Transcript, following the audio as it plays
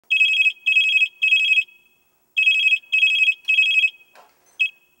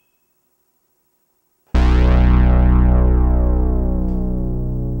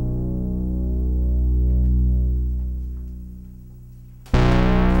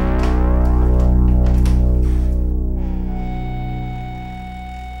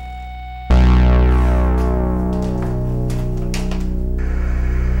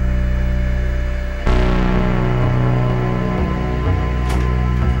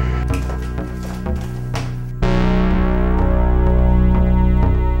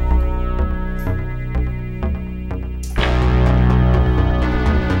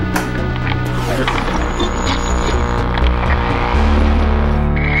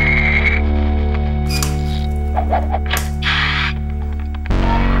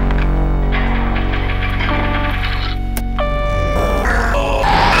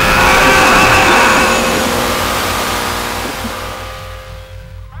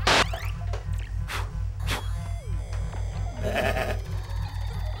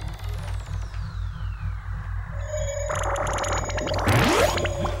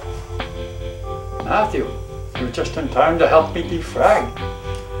Matthew. You're just in time to help me defrag.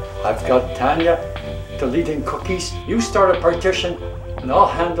 I've got Tanya deleting cookies. You start a partition and I'll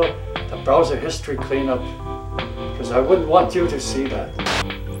handle the browser history cleanup. Because I wouldn't want you to see that.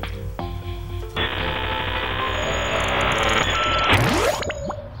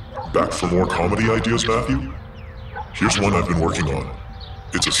 Back for more comedy ideas, Matthew? Here's one I've been working on.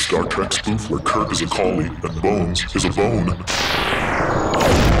 It's a Star Trek spoof where Kirk is a collie and Bones is a bone.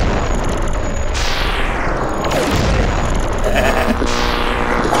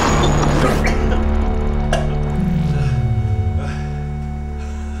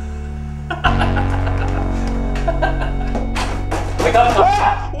 I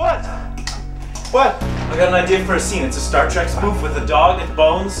got What? I got an idea for a scene. It's a Star Trek spoof with a dog and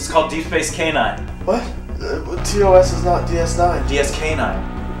Bones. It's called Deep Space K9. What? TOS is not DS9.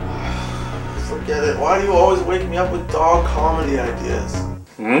 DSK9. Forget it. Why do you always wake me up with dog comedy ideas?